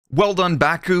Well done,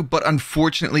 Baku, but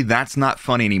unfortunately that's not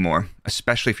fun anymore,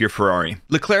 especially if you're Ferrari.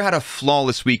 Leclerc had a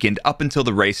flawless weekend up until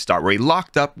the race start, where he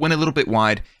locked up, went a little bit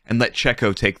wide, and let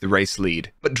Checo take the race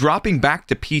lead. But dropping back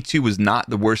to P2 was not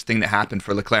the worst thing that happened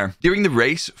for Leclerc. During the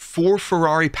race, 4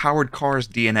 Ferrari-powered cars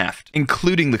DNF'd,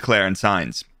 including Leclerc and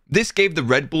Sainz. This gave the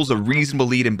Red Bulls a reasonable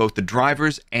lead in both the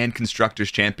Drivers' and Constructors'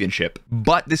 Championship.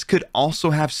 But this could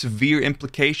also have severe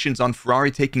implications on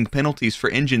Ferrari taking penalties for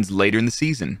engines later in the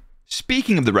season.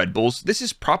 Speaking of the Red Bulls, this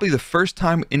is probably the first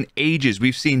time in ages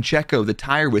we've seen Checo, the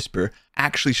tire whisperer,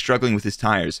 actually struggling with his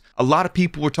tires. A lot of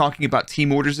people were talking about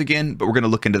team orders again, but we're going to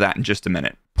look into that in just a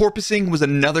minute. Porpoising was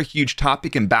another huge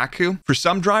topic in Baku. For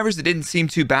some drivers, it didn't seem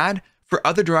too bad. For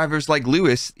other drivers like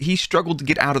Lewis, he struggled to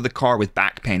get out of the car with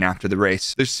back pain after the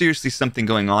race. There's seriously something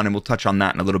going on, and we'll touch on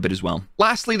that in a little bit as well.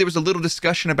 Lastly, there was a little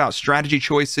discussion about strategy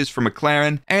choices for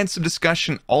McLaren, and some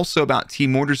discussion also about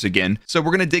team orders again. So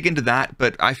we're going to dig into that,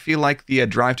 but I feel like the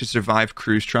Drive to Survive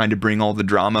crew's trying to bring all the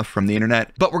drama from the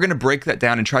internet. But we're going to break that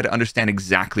down and try to understand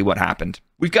exactly what happened.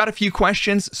 We've got a few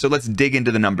questions, so let's dig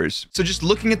into the numbers. So just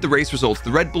looking at the race results,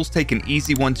 the Red Bulls take an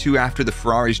easy 1-2 after the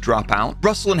Ferraris drop out.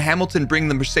 Russell and Hamilton bring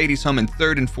the Mercedes home in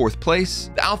 3rd and 4th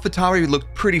place. The AlphaTauri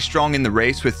looked pretty strong in the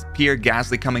race, with Pierre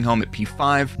Gasly coming home at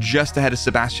P5, just ahead of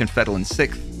Sebastian Vettel in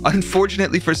 6th.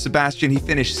 Unfortunately for Sebastian, he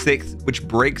finished 6th, which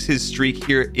breaks his streak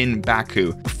here in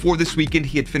Baku. Before this weekend,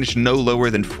 he had finished no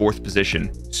lower than 4th position.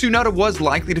 Tsunoda was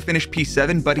likely to finish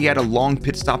P7, but he had a long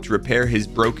pit stop to repair his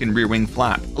broken rear wing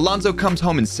flap. Alonso comes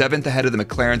home in 7th ahead of the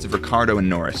McLarens of Ricciardo and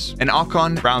Norris. And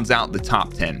Ocon rounds out the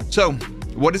top 10. So,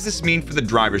 what does this mean for the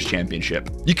Drivers' Championship?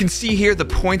 You can see here the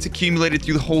points accumulated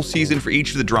through the whole season for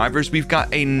each of the drivers. We've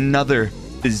got another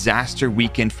disaster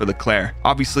weekend for Leclerc.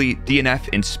 Obviously, DNF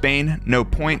in Spain, no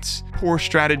points. Poor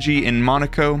strategy in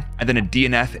Monaco, and then a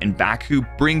DNF in Baku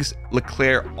brings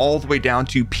Leclerc all the way down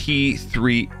to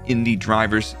P3 in the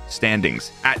drivers'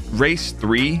 standings. At race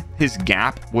 3, his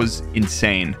gap was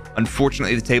insane.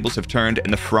 Unfortunately, the tables have turned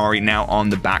and the Ferrari now on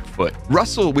the back foot.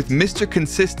 Russell, with Mr.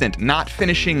 Consistent, not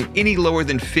finishing any lower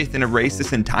than 5th in a race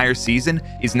this entire season,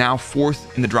 is now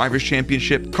 4th in the Drivers'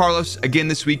 Championship. Carlos, again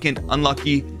this weekend,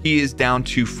 unlucky. He is down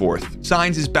to 4th.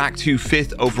 Sainz is back to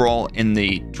 5th overall in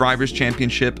the Drivers'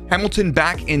 Championship. Hamilton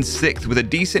back in 6th with a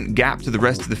decent gap to the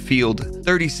rest of the field,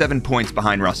 37 points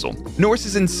behind Russell. Norris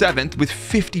is in 7th with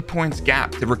 50 points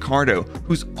gap to Ricciardo,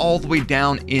 who's all the way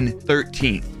down in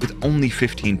 13th with only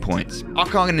 15 points.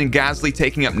 Ocon and Gasly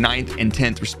taking up 9th and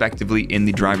 10th respectively in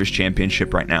the Drivers'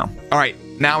 Championship right now. All right,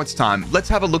 now it's time. Let's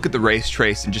have a look at the race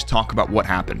trace and just talk about what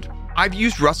happened. I've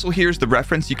used Russell here as the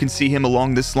reference. You can see him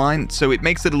along this line, so it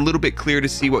makes it a little bit clear to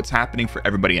see what's happening for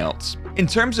everybody else. In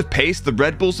terms of pace, the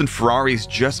Red Bulls and Ferraris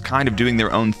just kind of doing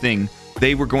their own thing.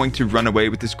 They were going to run away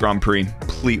with this Grand Prix,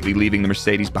 completely leaving the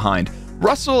Mercedes behind.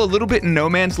 Russell a little bit in no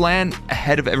man's land,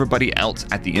 ahead of everybody else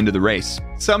at the end of the race.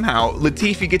 Somehow,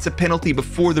 Latifi gets a penalty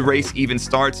before the race even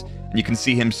starts, and you can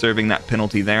see him serving that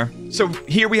penalty there. So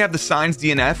here we have the Sainz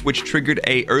DNF, which triggered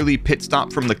a early pit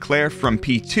stop from Leclerc from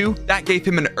P2. That gave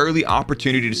him an early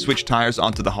opportunity to switch tires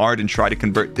onto the hard and try to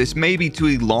convert this maybe to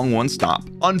a long one stop.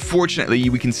 Unfortunately,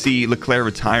 we can see Leclerc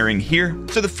retiring here.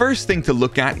 So the first thing to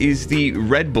look at is the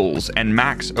Red Bulls and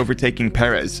Max overtaking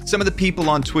Perez. Some of the people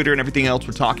on Twitter and everything else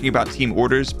were talking about team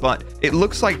orders, but it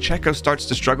looks like Checo starts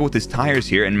to struggle with his tires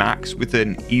here and Max with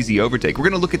an easy overtake. We're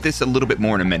going to look at this a little bit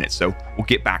more in a minute, so we'll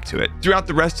get back to it. Throughout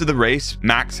the rest of the race,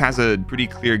 Max has a pretty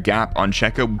clear gap on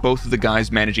Checo, both of the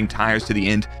guys managing tires to the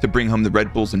end to bring home the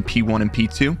Red Bulls in P1 and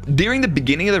P2. During the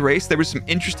beginning of the race, there were some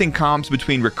interesting comms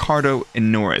between Ricciardo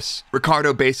and Norris.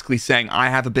 Ricciardo basically saying, I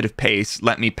have a bit of pace,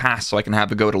 let me pass so I can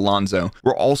have a go at Alonso.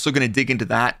 We're also going to dig into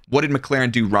that. What did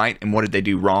McLaren do right and what did they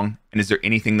do wrong? And is there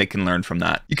anything they can learn from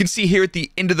that? You can see here at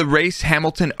the end of the race,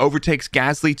 Hamilton overtakes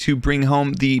Gasly to bring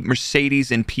home the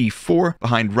Mercedes in P4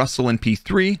 behind Russell in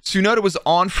P3. Tsunoda was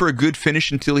on for a good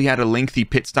finish until he had a lengthy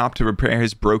pit stop to repair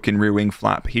his broken rear wing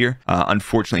flap here.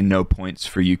 Unfortunately, no points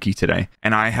for Yuki today.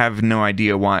 And I have no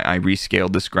idea why I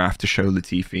rescaled this graph to show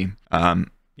Latifi.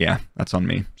 Yeah, that's on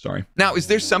me. Sorry. Now, is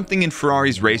there something in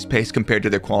Ferrari's race pace compared to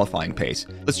their qualifying pace?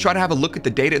 Let's try to have a look at the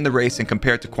data in the race and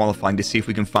compare it to qualifying to see if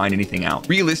we can find anything out.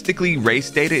 Realistically, race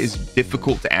data is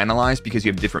difficult to analyze because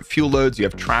you have different fuel loads, you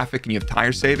have traffic, and you have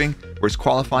tire saving, whereas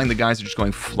qualifying, the guys are just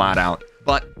going flat out.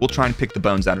 But we'll try and pick the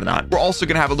bones out of that. We're also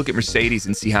going to have a look at Mercedes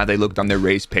and see how they looked on their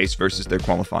race pace versus their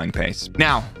qualifying pace.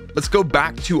 Now, let's go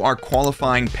back to our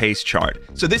qualifying pace chart.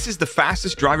 So this is the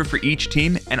fastest driver for each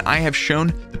team, and I have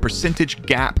shown the percentage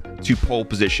gap to pole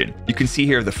position. You can see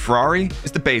here the Ferrari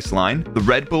is the baseline, the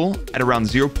Red Bull at around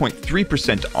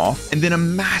 0.3% off, and then a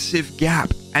massive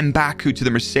gap and Baku to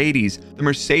the Mercedes. The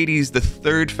Mercedes, the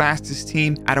third fastest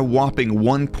team, at a whopping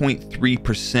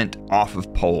 1.3% off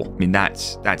of pole. I mean,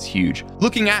 that's huge.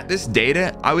 Looking at this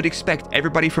data, I would expect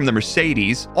everybody from the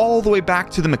Mercedes all the way back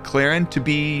to the McLaren to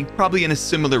be probably in a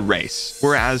similar race.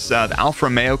 Whereas the Alfa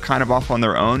Romeo kind of off on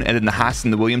their own, and then the Haas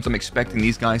and the Williams, I'm expecting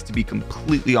these guys to be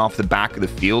completely off the back of the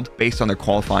field based on their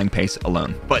qualifying pace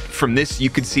alone. But from this, you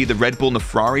could see the Red Bull and the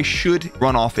Ferrari should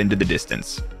run off into the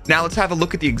distance. Now let's have a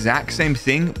look at the exact same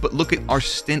thing, but look at our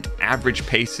stint average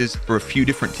paces for a few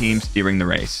different teams during the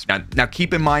race. Now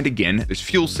keep in mind again, there's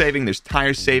fuel saving, there's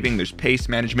tire saving, there's pace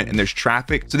management, and there's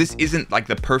traffic. So this isn't like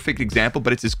the perfect example,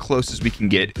 but it's as close as we can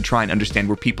get to try and understand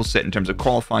where people sit in terms of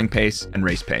qualifying pace and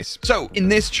race pace. So in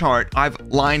this chart, I've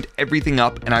lined everything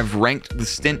up and I've ranked the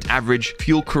stint average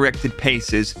fuel corrected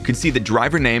paces. You can see the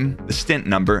driver name, the stint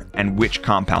number, and which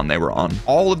compound they were on.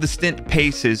 All of the stint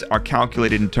paces are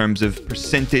calculated in terms of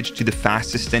percentage to the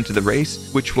fastest stint of the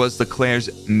race, which was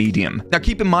Leclerc's medium. Now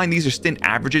keep in mind these are stint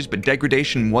averages, but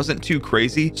degradation wasn't too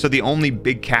crazy, so the only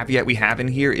big caveat we have in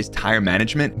here is tire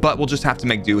management, but we'll just have to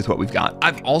make do with what we've got.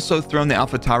 I've also thrown the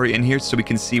AlphaTauri in here so we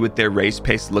can see what their race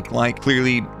pace looked like.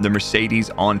 Clearly the Mercedes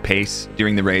on pace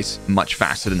during the race, much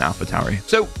faster than AlphaTauri.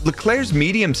 So Leclerc's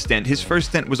medium stint, his first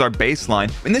stint was our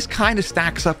baseline, and this kind of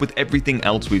stacks up with everything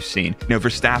else we've seen. You know,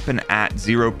 Verstappen at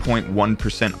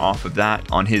 0.1% off of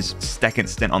that on his second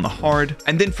stint on the hard.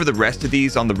 And then for the rest of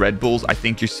these on the Red Bulls, I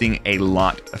think you're seeing a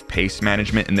lot of pace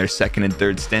management in their second and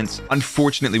third stints.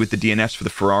 Unfortunately, with the DNFs for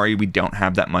the Ferrari, we don't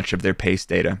have that much of their pace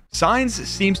data. Sainz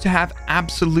seems to have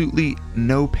absolutely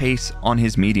no pace on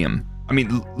his medium. I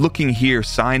mean, looking here,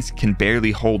 Sainz can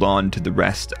barely hold on to the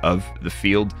rest of the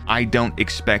field. I don't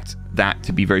expect that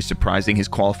to be very surprising. His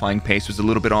qualifying pace was a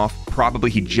little bit off. Probably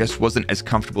he just wasn't as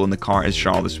comfortable in the car as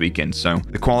Charles this weekend. So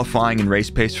the qualifying and race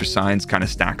pace for Sainz kind of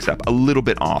stacks up a little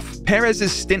bit off.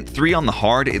 Perez's stint 3 on the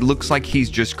hard, it looks like he's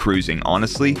just cruising.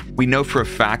 Honestly, we know for a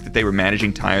fact that they were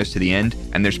managing tires to the end,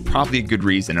 and there's probably a good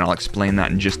reason, and I'll explain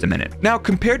that in just a minute. Now,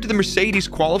 compared to the Mercedes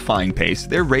qualifying pace,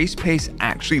 their race pace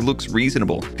actually looks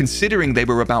reasonable, considering they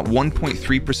were about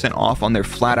 1.3% off on their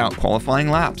flat-out qualifying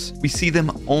laps. We see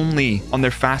them only on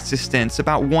their fastest stints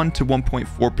about 1 to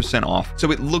 1.4% off.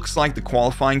 So it looks like the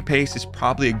qualifying pace is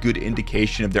probably a good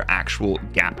indication of their actual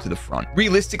gap to the front.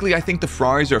 Realistically, I think the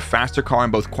Ferraris are a faster car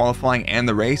in both qualifying and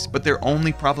the race, but their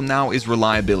only problem now is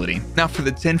reliability. Now for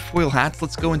the tinfoil hats,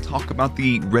 let's go and talk about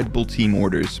the Red Bull team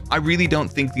orders. I really don't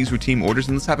think these were team orders,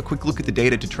 and let's have a quick look at the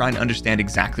data to try and understand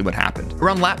exactly what happened.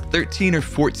 Around lap 13 or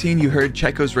 14, you heard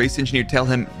Checo's race engineer tell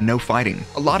him no fighting.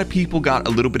 A lot of people got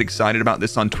a little bit excited about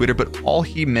this on Twitter, but all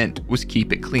he meant was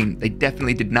keep it clean. They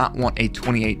definitely did not want a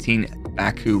 2018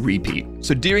 Baku repeat.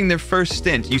 So during their first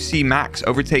stint, you see Max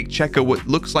overtake Checo what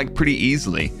looks like pretty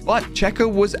easily, but Checo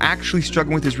was actually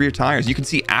struggling with his rear tires. You can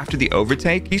see after the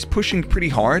overtake, he's pushing pretty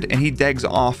hard and he degs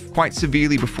off quite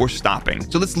severely before stopping.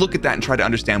 So let's look at that and try to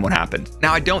understand what happened.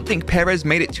 Now, I don't think Perez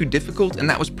made it too difficult, and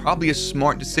that was probably a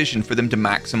smart decision for them to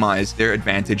maximize their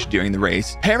advantage during the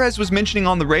race. Perez was mentioning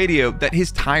on the radio that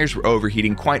his tires were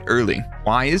overheating quite early.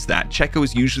 Why is that? Checo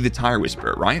is usually the tire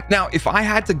whisperer, right? Now, if I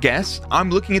had to guess, I'm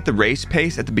looking at the race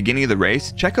pace at the beginning of the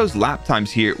race. Checo's lap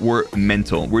times here were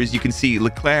mental, whereas you can see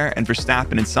Leclerc and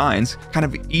Verstappen and Sainz kind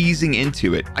of easing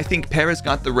into it. I think Perez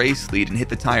got the race lead and hit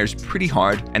the tires pretty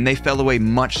hard, and they fell away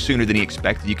much sooner than he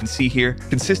expected. You can see here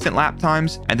consistent lap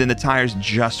times and then the tires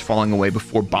just falling away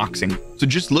before boxing. So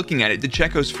just looking at it, did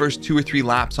Checo's first 2 or 3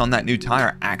 laps on that new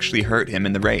tire actually hurt him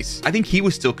in the race? I think he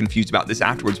was still confused about this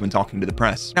afterwards when talking to the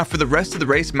press. Now, for the rest of the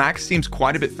race, Max seems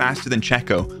quite a bit faster than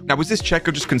Checo. Now, was this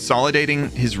Checo just consolidating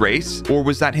his race, or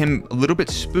was that him a little bit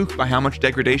spooked by how much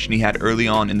degradation he had early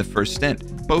on in the first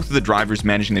stint? Both of the drivers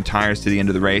managing their tires to the end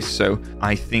of the race, so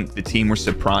I think the team were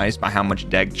surprised by how much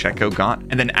deg Checo got.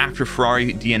 And then after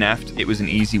Ferrari DNF'd, it was an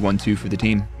easy 1-2 for the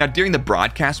team. Now, during the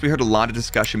broadcast, we heard a lot of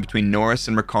discussion between Norris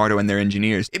and Ricciardo and their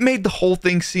engineers. It made the whole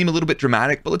thing seem a little bit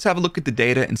dramatic, but let's have a look at the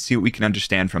data and see what we can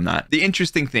understand from that. The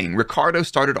interesting thing, Ricciardo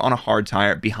started on a hard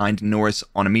tire behind Norris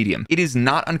on a medium. It is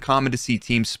not uncommon to see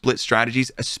teams split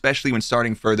strategies, especially when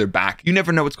starting further back. You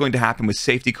never know what's going to happen with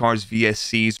safety cars,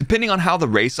 VSCs. Depending on how the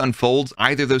race unfolds,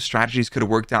 either of those strategies could have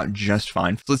worked out just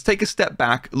fine. So let's take a step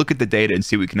back, look at the data, and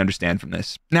see what we can understand from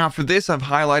this. Now, for this, I've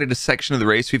highlighted a section of the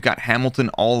race. We've got Hamilton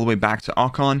all the way back to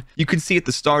Ocon. You can see at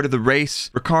the start of the race,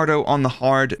 Ricciardo on the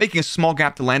hard, making a small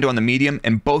gap to Lando on the medium,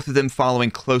 and both of them following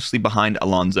closely behind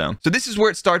Alonso. So this is where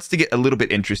it starts to get a little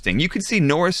bit interesting. You can see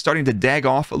Norris starting to dag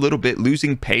off a little bit,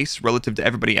 losing pace relative to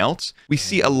everybody else. We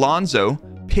see Alonso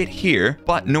pit here,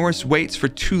 but Norris waits for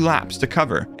 2 laps to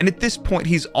cover. And at this point,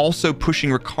 he's also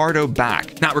pushing Ricciardo back.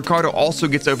 Now, Ricciardo also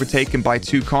gets overtaken by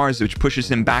 2 cars, which pushes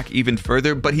him back even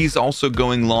further, but he's also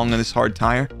going long on this hard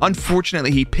tire.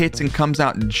 Unfortunately, he pits and comes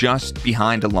out just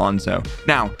behind Alonso.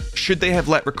 Now, should they have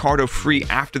let Ricciardo free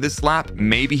after this lap?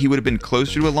 Maybe he would have been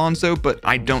closer to Alonso, but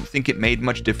I don't think it made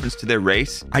much difference to their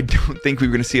race. I don't think we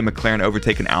were going to see a McLaren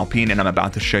overtake an Alpine, and I'm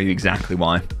about to show you exactly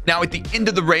why. Now, at the end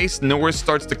of the race, Norris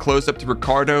starts to close up to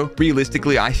Ricciardo.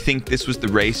 Realistically, I think this was the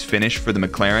race finish for the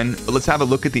McLaren, but let's have a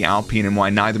look at the Alpine and why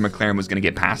neither McLaren was going to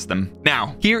get past them.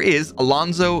 Now, here is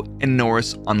Alonso and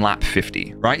Norris on lap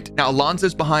 50, right? Now,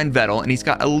 Alonso's behind Vettel, and he's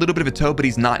got a little bit of a toe, but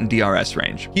he's not in DRS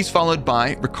range. He's followed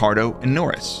by Ricciardo and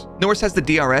Norris. Norris has the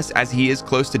DRS as he is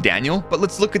close to Daniel, but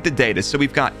let's look at the data. So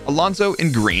we've got Alonso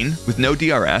in green with no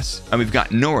DRS, and we've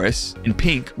got Norris in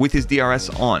pink with his DRS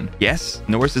on. Yes,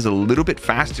 Norris is a little bit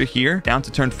faster here, down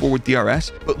to turn 4 with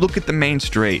DRS, but look at the main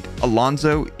straight.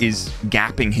 Alonso is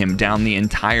gapping him down the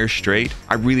entire straight.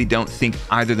 I really don't think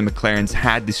either of the McLarens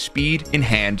had the speed in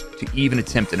hand to even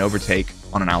attempt an overtake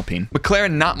on an Alpine.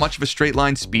 McLaren, not much of a straight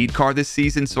line speed car this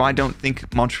season, so I don't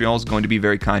think Montreal is going to be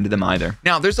very kind to them either.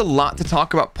 Now, there's a lot to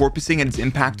talk about porpoising and its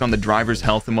impact on the driver's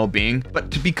health and well-being,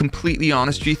 but to be completely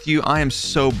honest with you, I am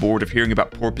so bored of hearing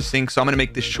about porpoising, so I'm going to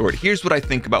make this short. Here's what I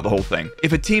think about the whole thing.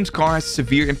 If a team's car has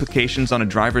severe implications on a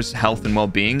driver's health and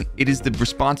well-being, it is the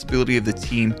responsibility of the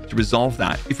team to resolve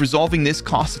that. If resolving this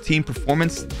costs a team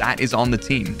performance, that is on the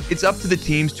team. It's up to the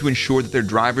teams to ensure that their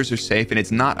drivers are safe, and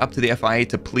it's not up to the FIA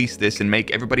to police this and make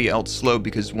everybody else slow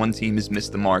because one team has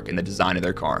missed the mark in the design of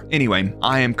their car. Anyway,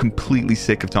 I am completely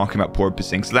sick of talking about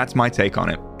porpoising, so that's my take on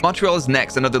it. Montreal is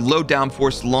next, another low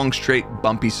downforce, long straight,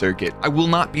 bumpy circuit. I will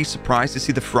not be surprised to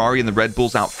see the Ferrari and the Red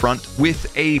Bulls out front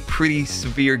with a pretty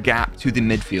severe gap to the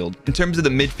midfield. In terms of the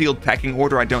midfield pecking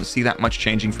order, I don't see that much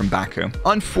changing from Baku.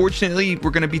 Unfortunately, we're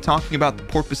going to be talking about the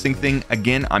porpoising thing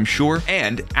again, I'm sure.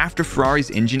 And after Ferrari's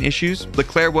engine issues,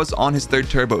 Leclerc was on his 3rd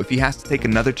turbo. If he has to take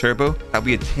another turbo, that'll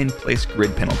be a 10-place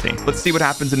grid penalty. Let's see what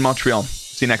happens in Montreal.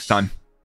 See you next time.